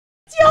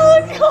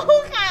抽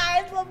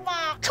孩子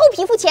吧！抽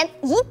皮肤前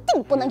一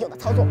定不能有的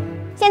操作，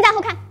先赞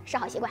后看是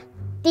好习惯。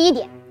第一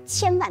点，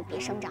千万别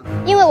声张，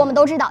因为我们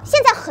都知道，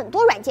现在很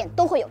多软件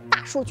都会有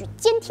大数据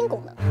监听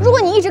功能。如果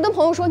你一直跟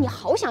朋友说你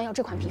好想要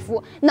这款皮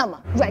肤，那么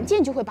软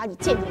件就会把你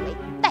鉴定为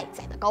待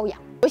宰的羔羊。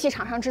游戏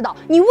厂商知道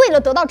你为了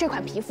得到这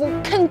款皮肤，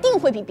肯定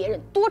会比别人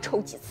多抽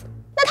几次，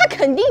那他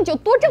肯定就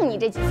多挣你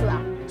这几次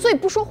啊。所以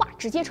不说话，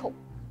直接抽。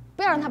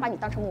不要让他把你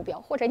当成目标，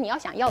或者你要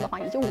想要的话，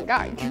你就捂着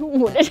耳朵，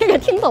捂着这个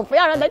听筒，不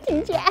要让他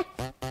听见。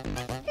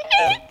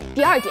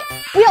第二点，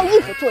不要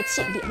一鼓作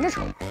气连着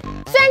抽。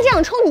虽然这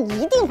样抽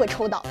你一定会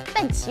抽到，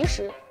但其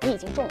实你已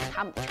经中了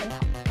他们的圈套。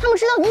他们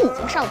知道你已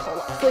经上头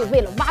了，所以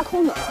为了挖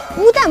空你，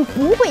不但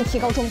不会提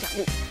高中奖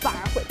率，反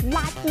而会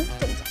拉低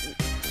中奖率。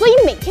所以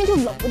每天就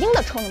冷不丁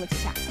的抽那么几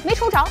下，没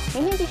抽着，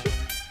明天继续。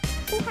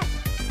心态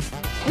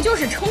不就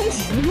是充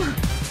值吗？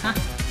啊，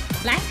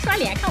来刷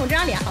脸，看我这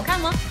张脸好看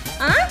吗？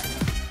啊？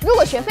如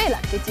果学废了，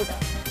就记得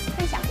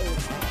分享给你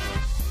的朋友。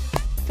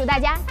祝大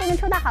家都能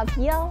抽到好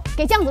皮哦！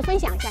给酱子分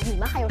享一下，你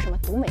们还有什么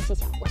独门技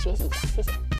巧？我学习一下，谢谢。